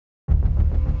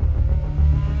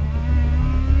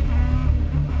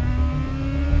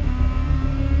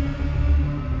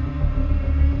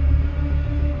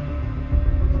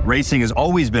Racing has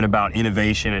always been about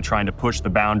innovation and trying to push the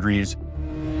boundaries,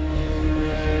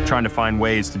 trying to find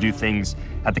ways to do things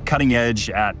at the cutting edge,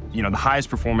 at the highest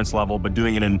performance level, but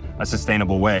doing it in a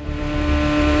sustainable way.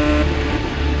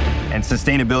 And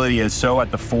sustainability is so at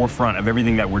the forefront of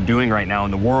everything that we're doing right now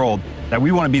in the world that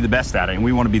we want to be the best at it, and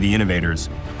we want to be the innovators.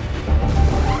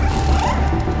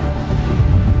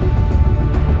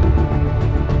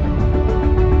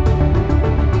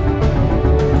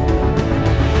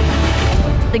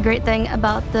 The great thing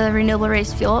about the renewable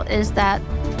race fuel is that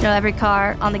every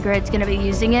car on the grid is going to be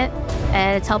using it,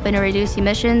 and it's helping to reduce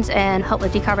emissions and help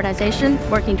with decarbonization,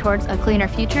 working towards a cleaner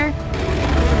future.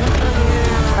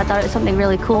 I thought it was something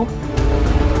really cool.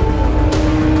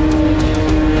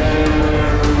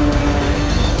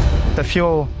 The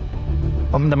fuel,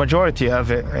 the majority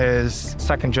of it is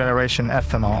second-generation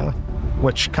ethanol,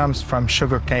 which comes from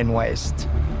sugarcane waste.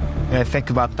 Think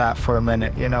about that for a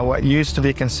minute. What used to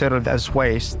be considered as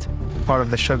waste, part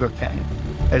of the sugarcane,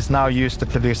 is now used to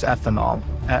produce ethanol.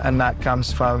 And that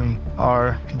comes from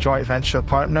our joint venture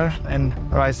partner in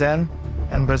Raízen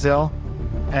in Brazil.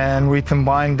 And we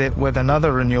combined it with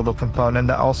another renewable component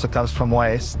that also comes from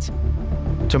waste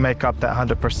to make up that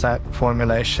 100%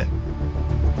 formulation.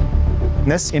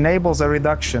 This enables a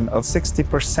reduction of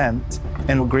 60%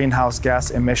 in greenhouse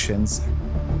gas emissions.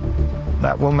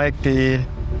 That will make the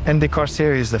IndyCar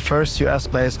series the first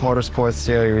US-based motorsports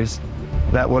series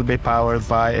that will be powered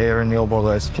by a renewable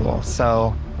race fuel.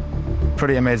 So,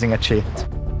 pretty amazing achievement.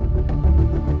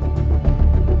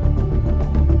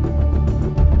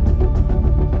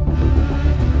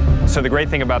 So the great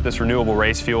thing about this renewable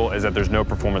race fuel is that there's no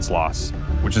performance loss,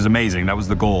 which is amazing. That was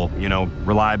the goal,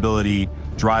 reliability,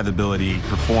 drivability,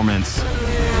 performance.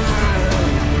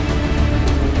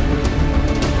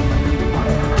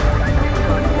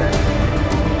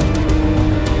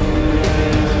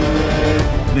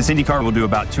 This IndyCar will do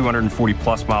about 240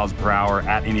 plus miles per hour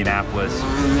at Indianapolis,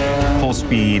 full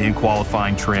speed in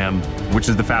qualifying trim, which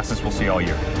is the fastest we'll see all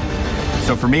year.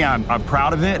 So for me, I'm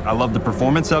proud of it. I love the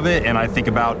performance of it, and I think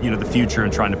about the future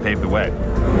and trying to pave the way.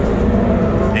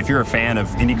 If you're a fan of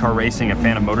IndyCar racing, a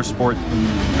fan of motorsport,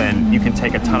 then you can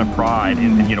take a ton of pride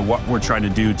in what we're trying to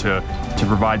do to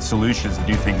provide solutions to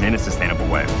do things in a sustainable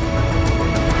way.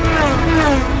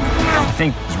 I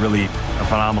think it's really a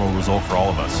phenomenal result for all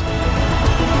of us.